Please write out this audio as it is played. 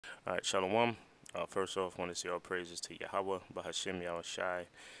Alright, shalawam. First off, I want to say all praises to Yahawah, bahasham, Yahawashi,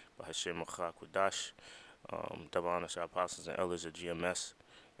 bahasham, Qudash. Double honor to our apostles and elders of GMS,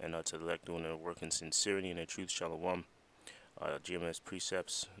 and to the elect doing their work in sincerity and in truth, shalawam. GMS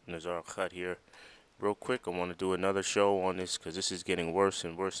precepts, Nazar Khat here. Real quick, I want to do another show on this because this is getting worse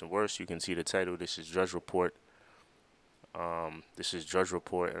and worse and worse. You can see the title. This is Drudge Report. This is Drudge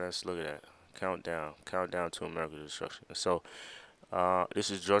Report, and let's look at that. Countdown to America's destruction. So,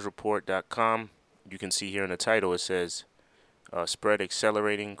 this is drudgereport.com. You can see here in the title it says spread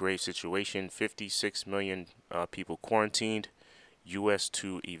accelerating, grave situation, 56 million people quarantined, U.S.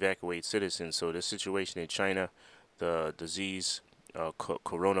 to evacuate citizens. So the situation in China, the disease,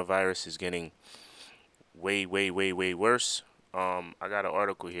 coronavirus is getting way worse. I got an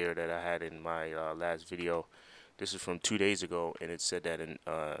article here that I had in my last video. This is from 2 days ago, and it said that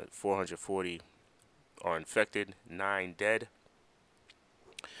 440 are infected, 9 dead.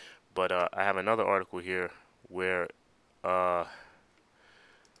 But I have another article here where a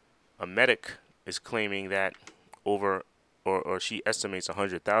medic is claiming that or she estimates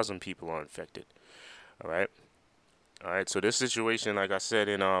 100,000 people are infected. All right. So this situation, like I said,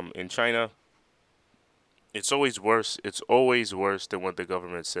 in China, it's always worse. It's always worse than what the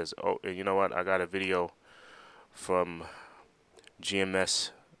government says. Oh, and you know what? I got a video from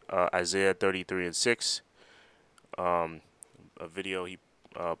GMS Isaiah 33:6. A video he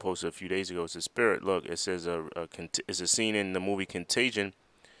posted a few days ago. It's a spirit. Look, it says it's a scene in the movie Contagion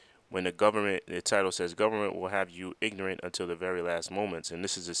when the title says government will have you ignorant until the very last moments. And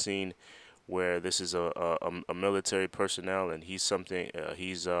this is a scene where this is a military personnel, and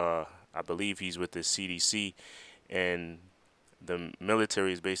I believe he's with the CDC, and the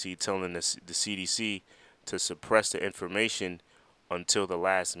military is basically telling the CDC to suppress the information until the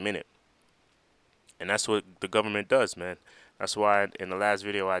last minute. And that's what the government does, man. That's why in the last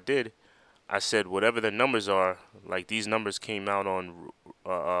video I said whatever the numbers are, like these numbers came out on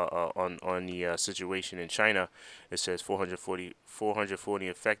the situation in China. It says 440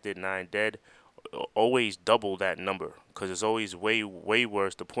 infected, 9 dead. Always double that number because it's always way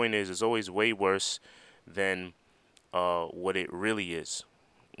worse. The point is, it's always way worse than what it really is.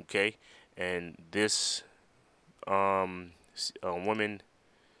 Okay, and this woman,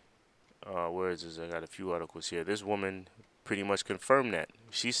 where is this? I got a few articles here. This woman pretty much confirmed that.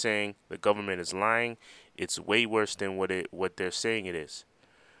 She's saying the government is lying. It's way worse than what they're saying it is.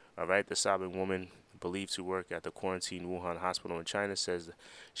 All right, the sobbing woman, believed to work at the quarantine Wuhan hospital in China, says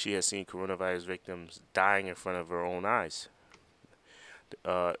she has seen coronavirus victims dying in front of her own eyes.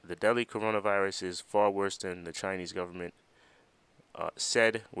 The deadly coronavirus is far worse than the Chinese government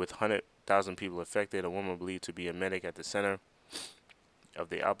said, with 100,000 people infected. A woman believed to be a medic at the center of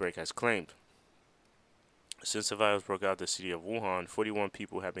the outbreak has claimed. Since the virus broke out in the city of Wuhan, 41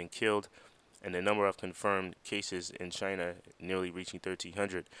 people have been killed, and the number of confirmed cases in China nearly reaching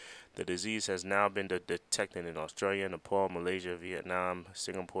 1,300. The disease has now been detected in Australia, Nepal, Malaysia, Vietnam,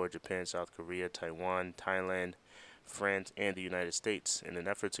 Singapore, Japan, South Korea, Taiwan, Thailand, France, and the United States. In an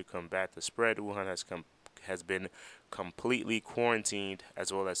effort to combat the spread, Wuhan has been completely quarantined,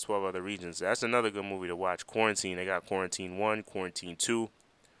 as well as 12 other regions. That's another good movie to watch. Quarantine. They got Quarantine 1, Quarantine 2.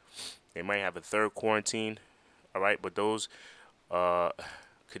 They might have a third quarantine. All right, but those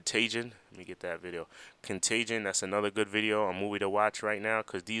Contagion, let me get that video. Contagion, that's another good video, a movie to watch right now,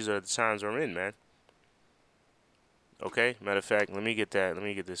 because these are the times we're in, man. Okay, matter of fact, let me get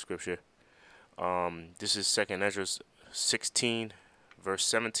this scripture. This is 2nd Ezra 16, verse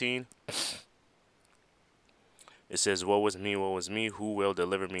 17. It says, woe is me, who will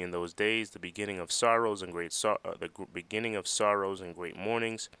deliver me in those days? The beginning of sorrows and great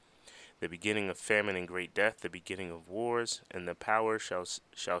mournings, the beginning of famine and great death, the beginning of wars, and the power shall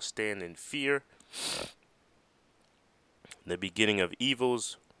stand in fear. The beginning of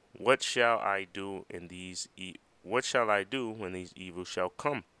evils. What shall I do when these evils shall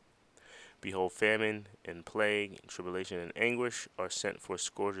come? Behold, famine and plague, and tribulation and anguish are sent for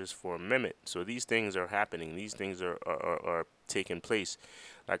scourges for a minute. So these things are happening. These things are taking place.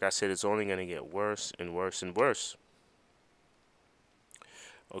 Like I said, it's only going to get worse and worse and worse.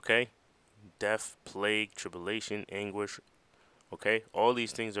 Okay? Death, plague, tribulation, anguish. Okay? All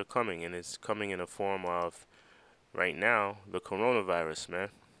these things are coming, and it's coming in a form of, right now, the coronavirus, man.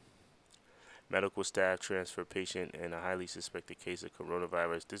 Medical staff transfer patient in a highly suspected case of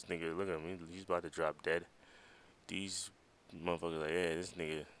coronavirus. This nigga, look at him, he's about to drop dead. These motherfuckers like, yeah, this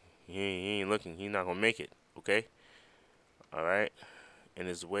nigga, he ain't looking, he's not gonna make it, okay? Alright? And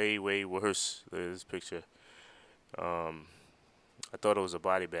it's way worse. Look at this picture. I thought it was a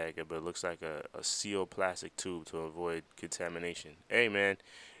body bag, but it looks like a sealed plastic tube to avoid contamination. Hey, man,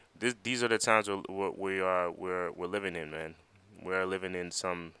 these are the times we're living in, man. We're living in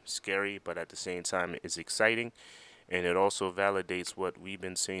some scary, but at the same time, it's exciting, and it also validates what we've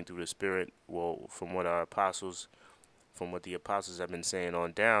been seeing through the Spirit. Well, from what the apostles have been saying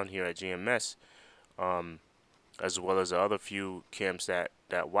on down here at GMS, as well as the other few camps that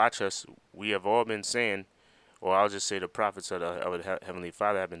watch us. We have all been saying, or I'll just say the prophets of the Heavenly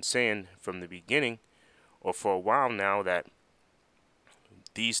Father have been saying from the beginning, or for a while now, that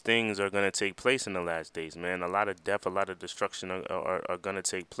these things are going to take place in the last days, man. A lot of death, a lot of destruction are going to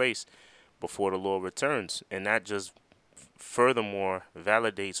take place before the Lord returns. And that just furthermore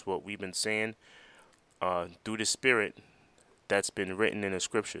validates what we've been saying through the Spirit that's been written in the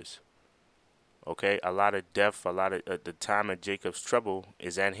scriptures. Okay, a lot of death, a lot of the time of Jacob's trouble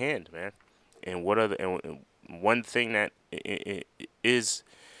is at hand, man. And what are and one thing that is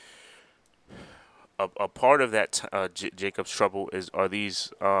a part of that Jacob's trouble are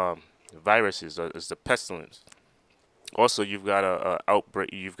these viruses, is the pestilence. Also, you've got a outbreak.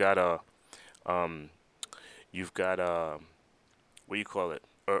 You've got what do you call it?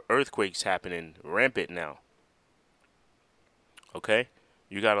 Earthquakes happening rampant now. Okay,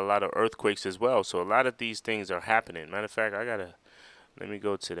 you got a lot of earthquakes as well. So a lot of these things are happening. Matter of fact, let me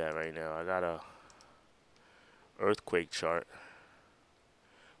go to that right now. I got a earthquake chart.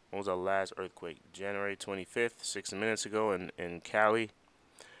 When was our last earthquake? January 25th, 6 minutes ago in Cali,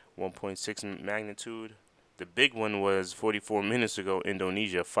 1.6 magnitude. The big one was 44 minutes ago,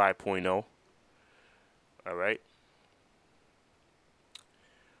 Indonesia, 5.0. All right.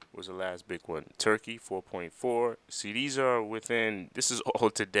 Was the last big one? Turkey, 4.4. See, these are within, this is all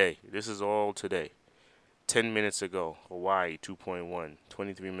today. This is all today. 10 minutes ago, Hawaii, 2.1.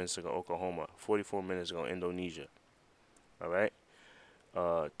 23 minutes ago, Oklahoma. 44 minutes ago, Indonesia. All right.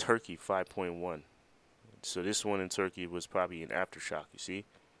 Turkey, 5.1. So this one in Turkey was probably an aftershock, you see.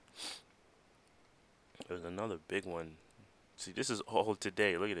 There's another big one. See, this is all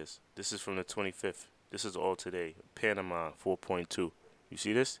today. Look at this. This is from the 25th. This is all today. Panama, 4.2. You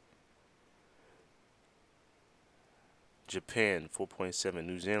see this? Japan, 4.7.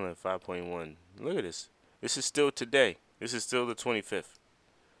 New Zealand, 5.1. Look at this. This is still today. This is still the 25th.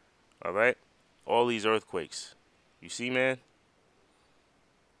 All right? All these earthquakes. You see, man?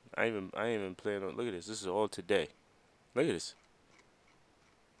 I ain't even playing on. Look at this. This is all today. Look at this.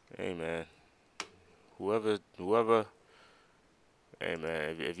 Hey, man. Whoever. Hey,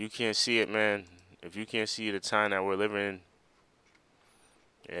 man. If you can't see it, man. If you can't see the time that we're living in,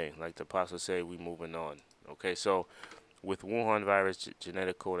 hey, like the apostle say, we moving on. Okay, so with Wuhan virus,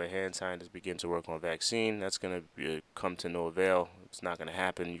 genetic code and hand scientists begin to work on vaccine. That's gonna come to no avail. It's not gonna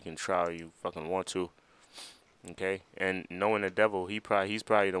happen. You can try or you fucking want to. Okay, and knowing the devil, he's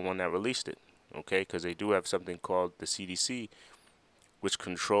probably the one that released it. Okay, because they do have something called the CDC, which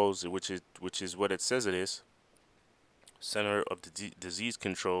controls, which is what it says it is. Center of Disease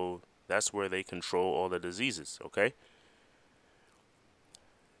Control. That's where they control all the diseases. Okay.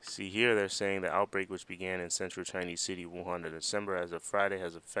 See here, they're saying the outbreak, which began in central Chinese city Wuhan in December as of Friday,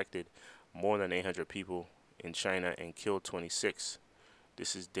 has affected more than 800 people in China and killed 26.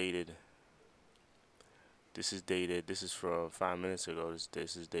 This is dated. This is from 5 minutes ago.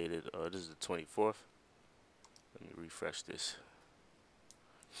 This is dated. This is the 24th. Let me refresh this.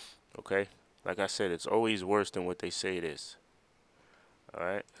 Okay, like I said, it's always worse than what they say it is. All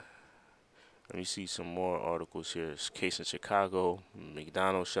right. Let me see some more articles here. Case in Chicago.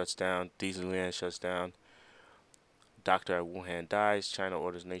 McDonald's shuts down. Disneyland shuts down. Doctor at Wuhan dies. China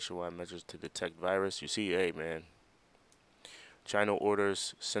orders nationwide measures to detect virus. You see, hey, man. China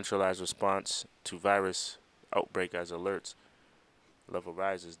orders centralized response to virus outbreak as alerts level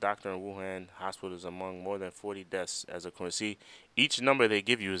rises. Doctor in Wuhan hospital is among more than 40 deaths as a cause. See, each number they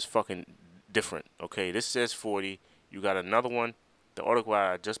give you is fucking different. Okay, this says 40. You got another one. The article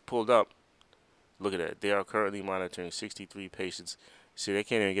I just pulled up. Look at that. They are currently monitoring 63 patients. See, they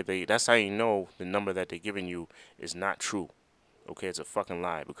can't even get that's how you know the number that they're giving you is not true. Okay, it's a fucking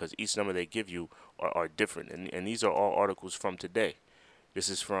lie because each number they give you are different. And these are all articles from today. This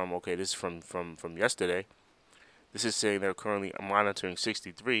is from, okay, this is from yesterday. This is saying they're currently monitoring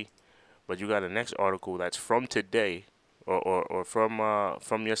 63. But you got a next article that's from today or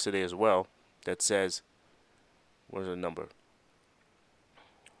from yesterday as well that says, where's the number?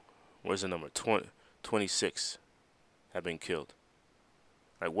 Where's the number? 26 have been killed.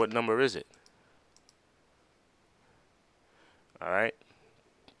 Like, what number is it? Alright.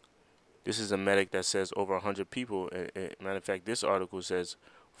 This is a medic that says over 100 people. Matter of fact, this article says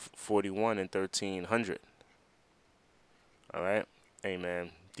 41 and 1,300. Alright. Hey, man.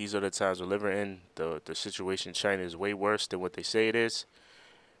 These are the times we're living in. The situation in China is way worse than what they say it is.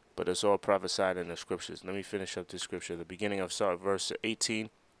 but it's all prophesied in the scriptures. Let me finish up this scripture. The beginning of verse 18.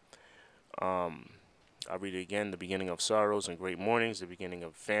 I'll read it again. The beginning of sorrows and great mournings, the beginning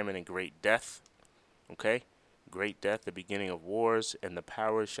of famine and great death. Okay? Great death, the beginning of wars, and the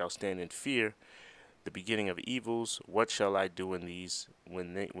powers shall stand in fear. The beginning of evils, what shall I do in these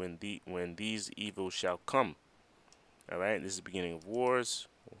when these evils shall come? All right, this is the beginning of wars,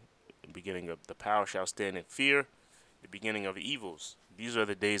 the beginning of the power shall stand in fear, the beginning of evils. These are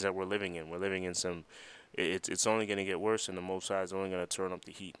the days that we're living in. We're living in some. It's only going to get worse, and the Most High is only going to turn up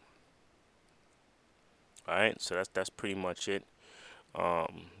the heat. All right, so that's pretty much it.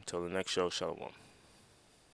 Until the next show, shalawam.